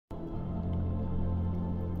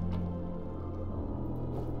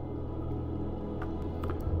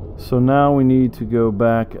So now we need to go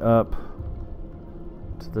back up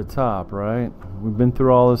to the top, right? We've been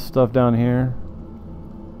through all this stuff down here.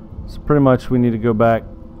 So pretty much we need to go back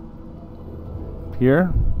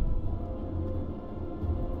here.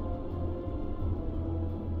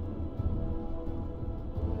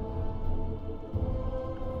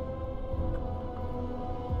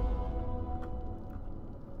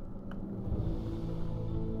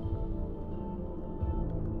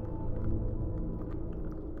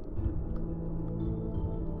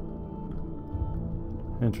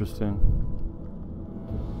 Interesting.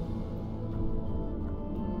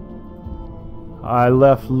 I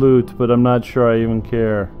left loot, but I'm not sure I even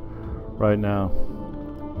care right now.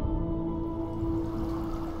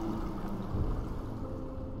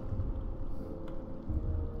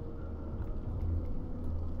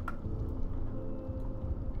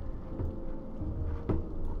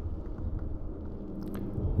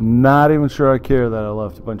 Not even sure I care that I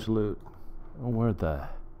left a bunch of loot. Oh, where'd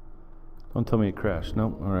that? Don't tell me it crashed.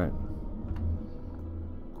 Nope. All right.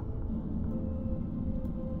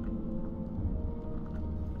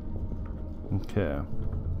 Okay.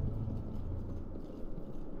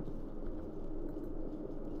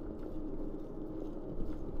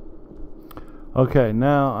 Okay,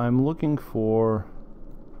 now I'm looking for...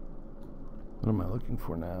 What am I looking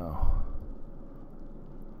for now?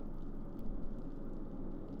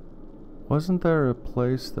 Wasn't there a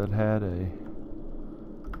place that had a...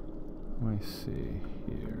 Let me see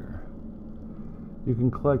here. You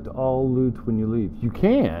can collect all loot when you leave. You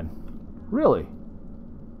can? Really?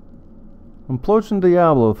 Implosion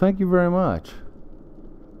Diablo, thank you very much.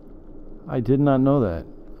 I did not know that.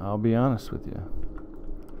 I'll be honest with you.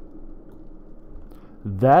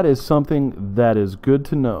 That is something that is good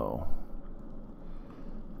to know.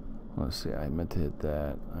 Let's see, I meant to hit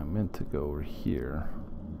that. I meant to go over here.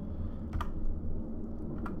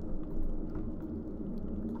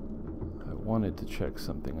 I wanted to check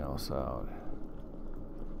something else out.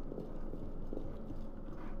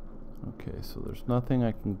 Okay, so there's nothing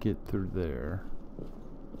I can get through there.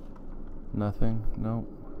 Nothing? No.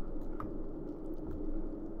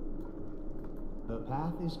 The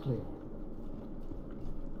path is clear.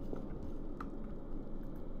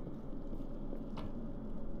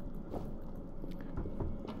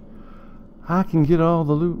 I can get all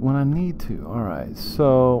the loot when I need to. Alright,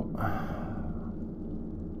 so...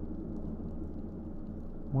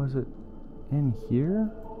 Was it in here?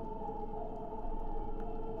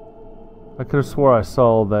 I could have swore I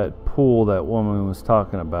saw that pool that woman was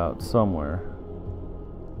talking about somewhere.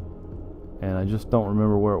 And I just don't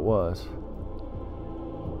remember where it was.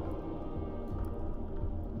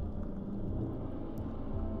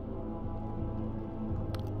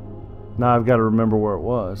 Now I've got to remember where it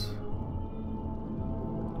was.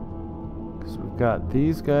 Because we've got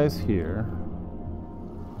these guys here.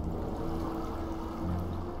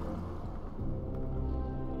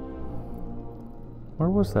 Where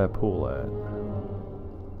was that pool at?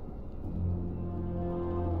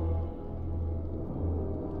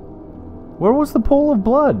 Where was the pool of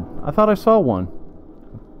blood? I thought I saw one.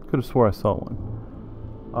 Could have swore I saw one.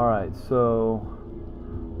 Alright, so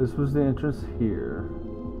this was the entrance here.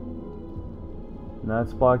 And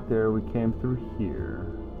that's blocked there. We came through here.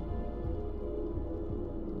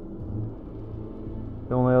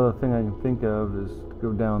 The only other thing I can think of is to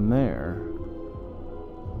go down there.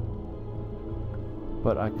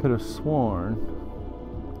 But I could have sworn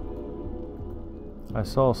I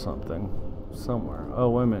saw something somewhere. Oh,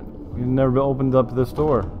 wait a minute. You've never opened up this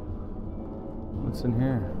door. What's in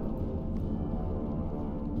here?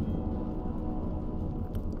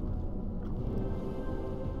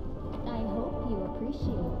 I hope you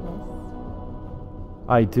appreciate this.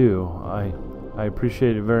 I do. I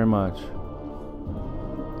appreciate it very much.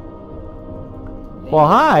 Well,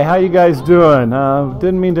 hi. How you guys doing?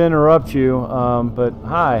 Didn't mean to interrupt you, but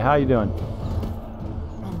hi. How you doing?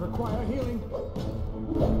 I require healing.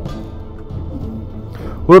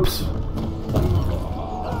 Whoops.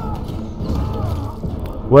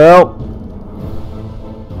 Well.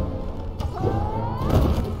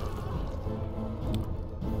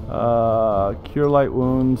 Cure light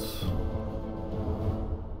wounds.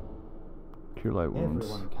 Cure light wounds.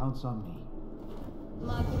 Everyone counts on me.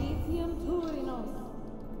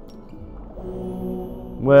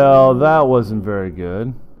 Well, that wasn't very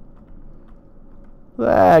good.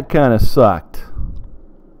 That kind of sucked.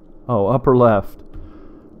 Oh, upper left.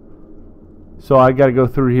 So I got to go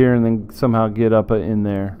through here and then somehow get up in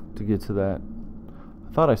there to get to that.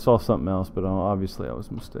 I thought I saw something else, but obviously I was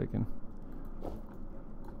mistaken.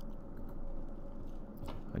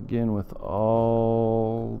 Again, with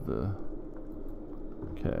all the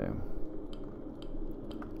Okay.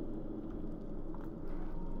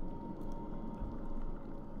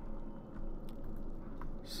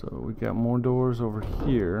 So we got more doors over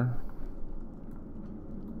here.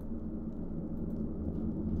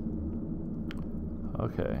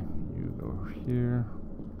 Okay, you go over here.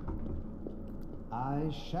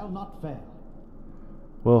 I shall not fail.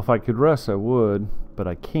 Well, if I could rest, I would, but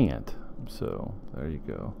I can't. So there you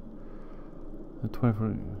go. The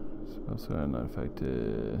 24 spells are not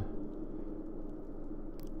affected.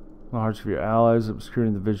 No hearts for your allies,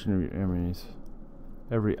 obscuring the vision of your enemies.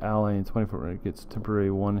 Every ally in 24 range gets temporary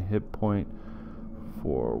 1 hit point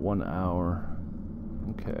for 1 hour.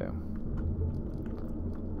 Okay.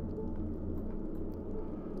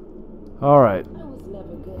 All right. I was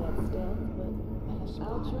never good at stealth, but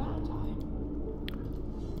I'll try.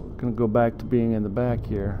 We're gonna go back to being in the back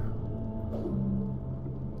here.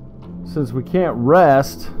 Since we can't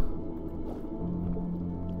rest,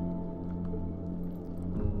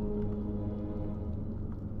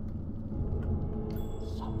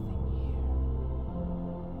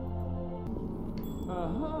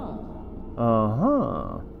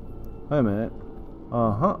 wait a minute.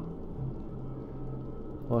 Well,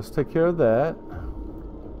 let's take care of that.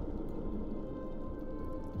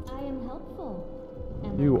 I am helpful.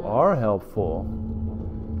 Am I You not? are helpful.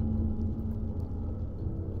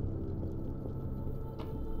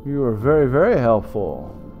 You are very, very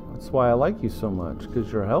helpful. That's why I like you so much,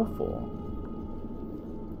 because you're helpful.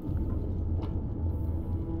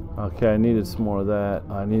 Okay, I needed some more of that.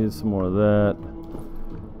 I needed some more of that.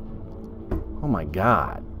 Oh my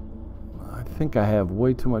god. I think I have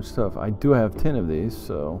way too much stuff. I do have 10 of these,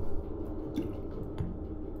 so...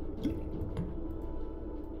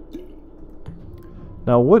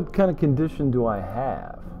 Now, what kind of condition do I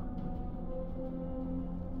have?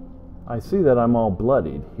 I see that I'm all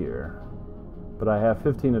bloodied here, but I have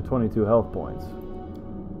 15 to 22 health points.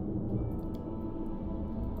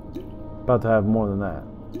 About to have more than that.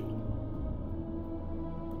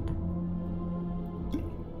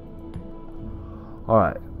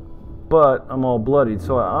 Alright, but I'm all bloodied,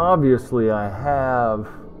 so obviously I have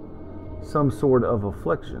some sort of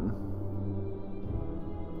affliction.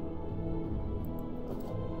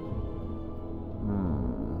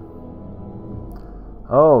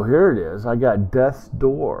 Oh, here it is. I got Death's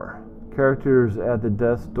Door. Characters at the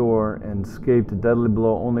Death's Door and escape a deadly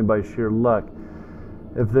blow only by sheer luck.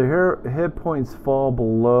 If their hit points fall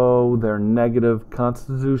below their negative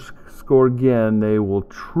constitution score again, they will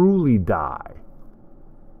truly die.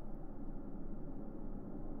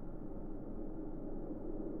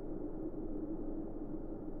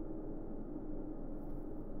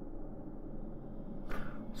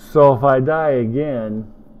 So if I die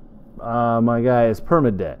again, my guy is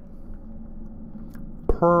permadead.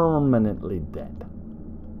 Permanently dead.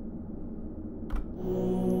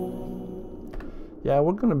 Yeah,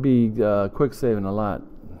 we're going to be quick saving a lot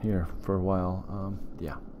here for a while.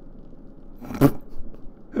 Yeah.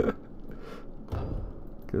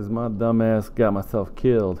 Because my dumbass got myself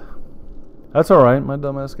killed. That's alright, my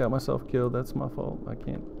dumbass got myself killed. That's my fault. I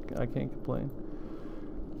can't complain.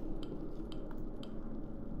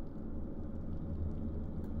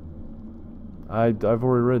 I've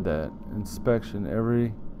already read that. Inspection.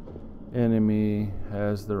 Every enemy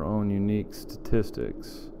has their own unique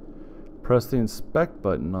statistics. Press the inspect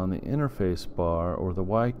button on the interface bar or the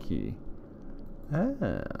Y key.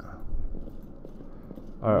 Ah.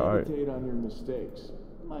 Alright. Meditate on your mistakes.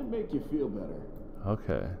 Might make you feel better.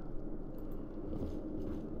 Okay.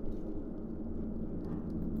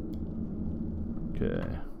 Okay.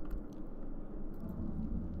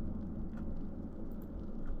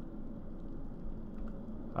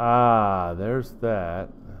 Ah, there's that.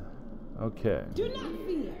 Okay. Do not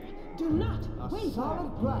fear. Do not A waver.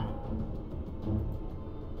 solid plan.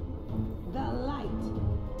 The light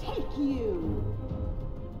take you.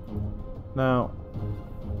 Now,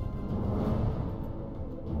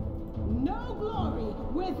 No glory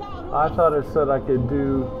without a I thought it said I could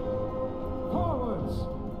do... Forwards.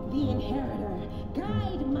 The inheritor,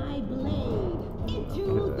 guide my blade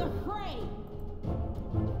into the fray.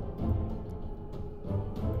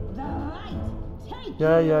 The light take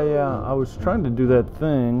Yeah. you. I was trying to do that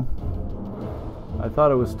thing. I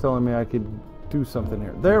thought it was telling me I could do something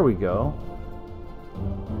here. There we go.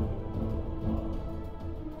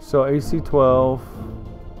 So AC 12.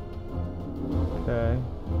 Okay.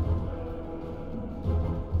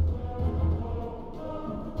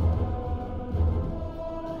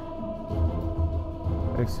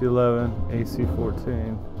 AC 11, AC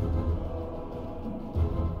 14.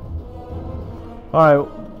 Alright,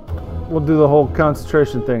 we'll do the whole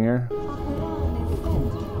concentration thing here.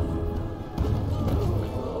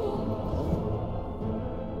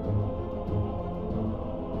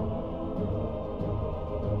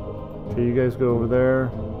 Okay, you guys go over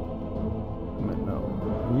there. No.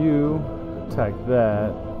 You attack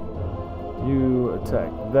that. You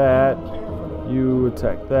attack that. You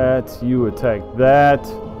attack that. You attack that.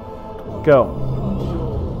 Go.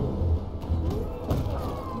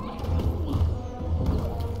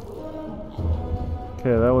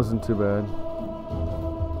 Okay, that wasn't too bad.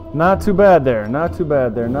 Not too bad there. Not too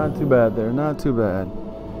bad there. Not too bad there. Not too bad.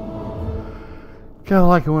 Kinda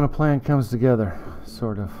like it when a plan comes together,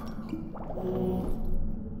 sort of.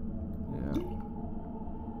 Yeah.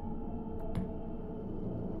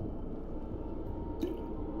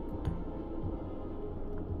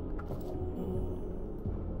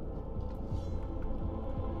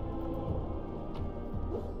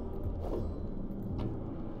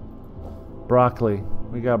 Broccoli.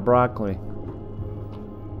 We got broccoli.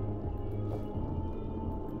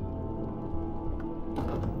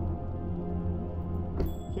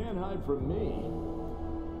 Can't hide from me.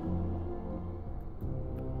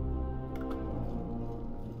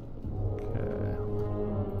 Okay.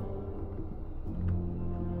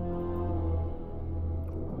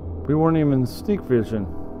 We weren't even sneak vision.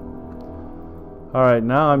 Alright,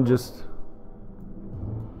 now I'm just...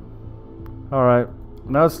 Alright.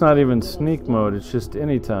 Now it's not even sneak mode, it's just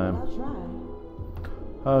anytime. I'll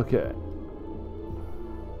try. Okay.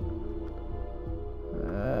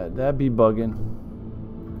 That be bugging.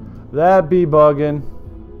 That be bugging.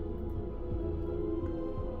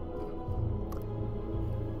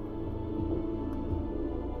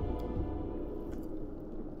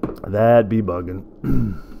 That be bugging.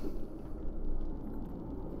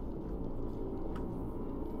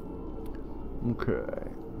 Okay.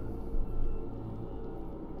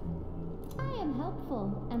 I am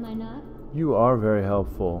helpful, am I not? You are very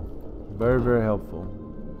helpful. Very, very helpful.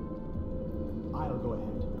 I'll go ahead.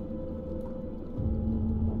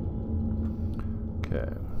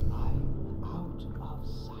 Okay. I'm out of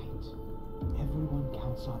sight. Everyone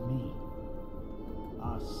counts on me.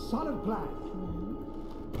 A solid plan.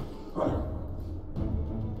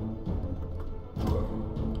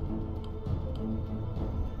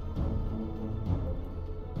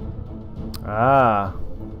 Ah.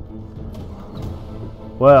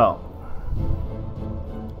 Well.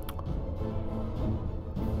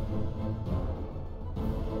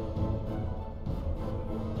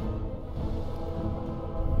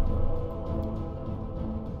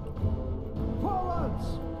 Forwards!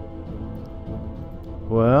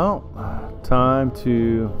 Well, time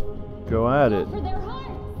to go at it. For their hearts!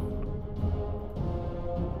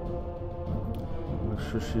 Make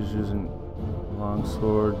sure she's using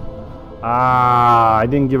longsword. Ah, I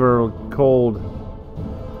didn't give her a cold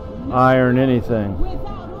iron anything.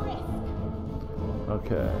 Without risk.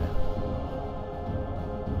 Okay.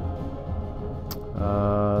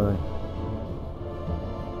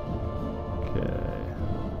 Okay.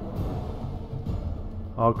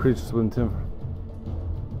 All creatures within timber.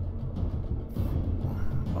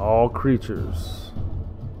 All creatures.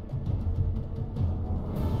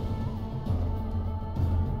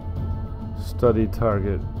 Study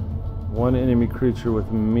target. One enemy creature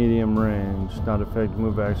with medium range, not effective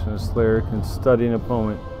move action. A Slayer can study an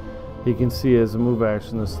opponent he can see as a move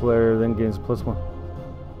action. The Slayer then gains +1.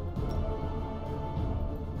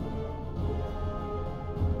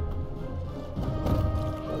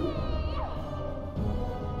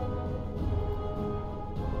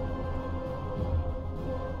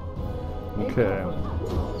 Okay.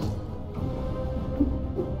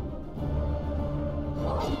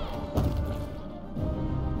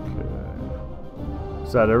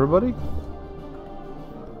 Is that everybody?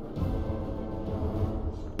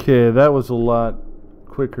 Okay, that was a lot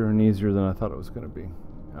quicker and easier than I thought it was going to be.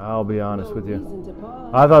 I'll be honest with you. Reason to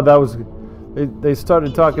pause. I thought that was... They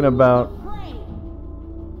started talking about... Prey.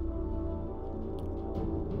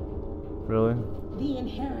 Really? The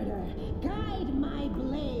inheritor, guide my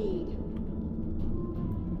blade.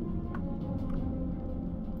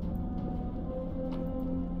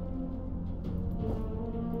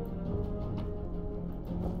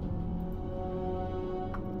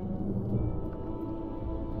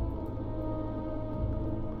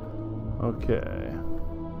 Okay.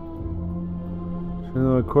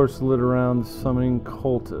 Of course, lit around summoning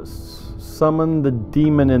cultists. Summon the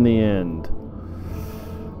demon in the end.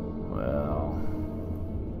 Well.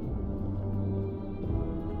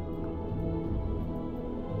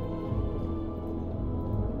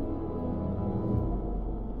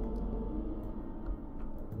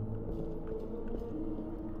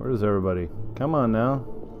 Where's everybody? Come on now.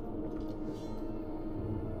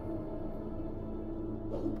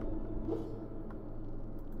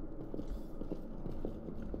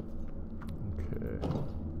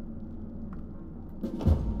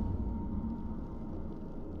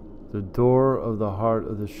 The door of the heart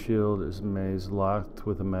of the shield is maze locked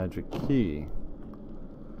with a magic key.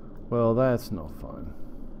 Well, that's no fun.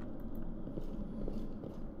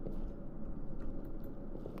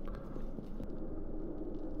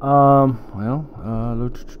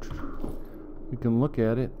 We can look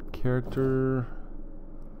at it. Character.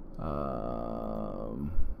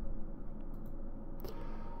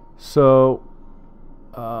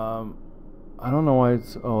 I don't know why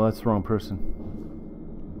it's. Oh, that's the wrong person.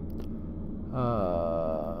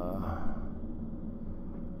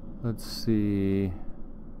 Let's see.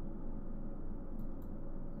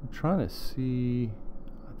 I'm trying to see.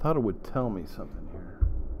 I thought it would tell me something here.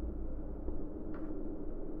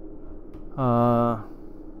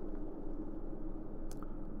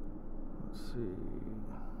 Let's see.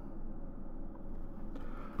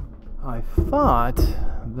 I thought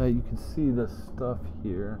that you can see this stuff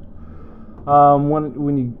here.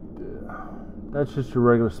 When you that's just your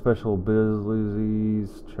regular special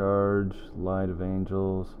abilities, charge, light of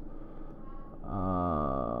angels,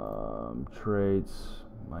 traits,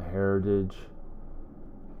 my heritage.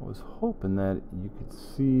 I was hoping that you could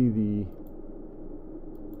see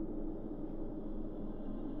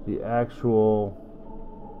the actual,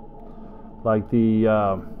 like the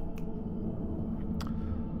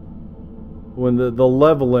when the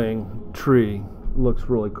leveling tree looks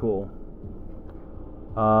really cool.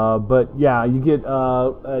 But yeah, you get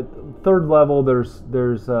at third level. There's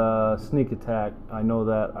sneak attack. I know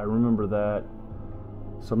that. I remember that.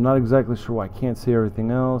 So I'm not exactly sure why I can't see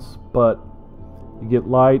everything else. But you get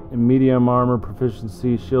light and medium armor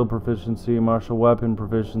proficiency, shield proficiency, martial weapon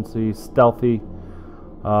proficiency, stealthy.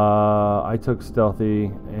 I took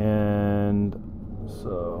stealthy, and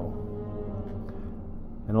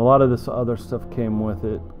a lot of this other stuff came with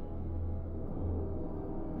it.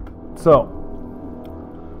 So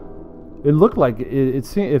it looked like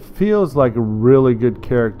it feels like a really good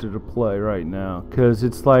character to play right now, because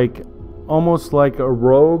it's like almost like a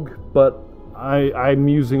rogue, but I'm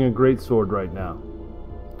using a greatsword right now.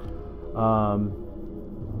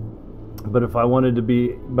 But if I wanted to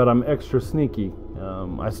be, but I'm extra sneaky.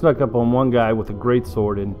 I snuck up on one guy with a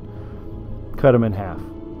greatsword and cut him in half.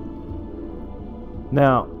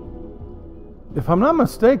 Now, if I'm not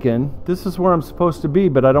mistaken, this is where I'm supposed to be,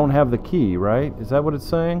 but I don't have the key, right? Is that what it's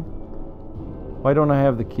saying? Why don't I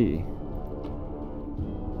have the key?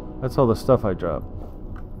 That's all the stuff I dropped.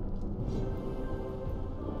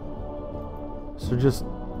 So just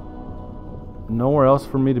nowhere else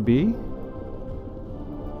for me to be?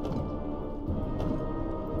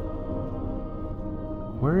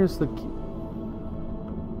 Where is the key?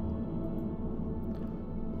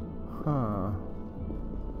 Huh.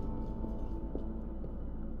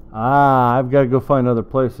 I've got to go find other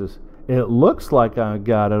places. It looks like I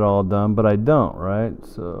got it all done, but I don't, right?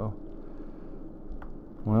 So,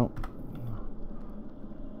 well,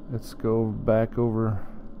 let's go back over.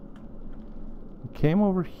 We came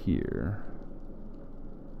over here.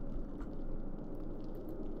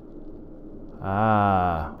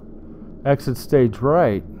 Exit stage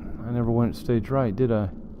right. I never went stage right, did I?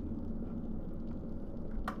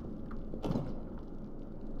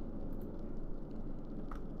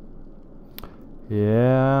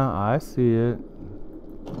 Yeah, I see it.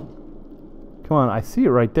 Come on, I see it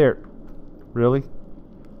right there. Really?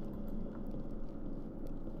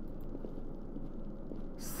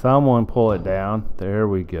 Someone pull it down. There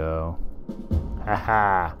we go.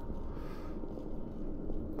 Haha.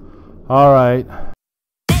 All right.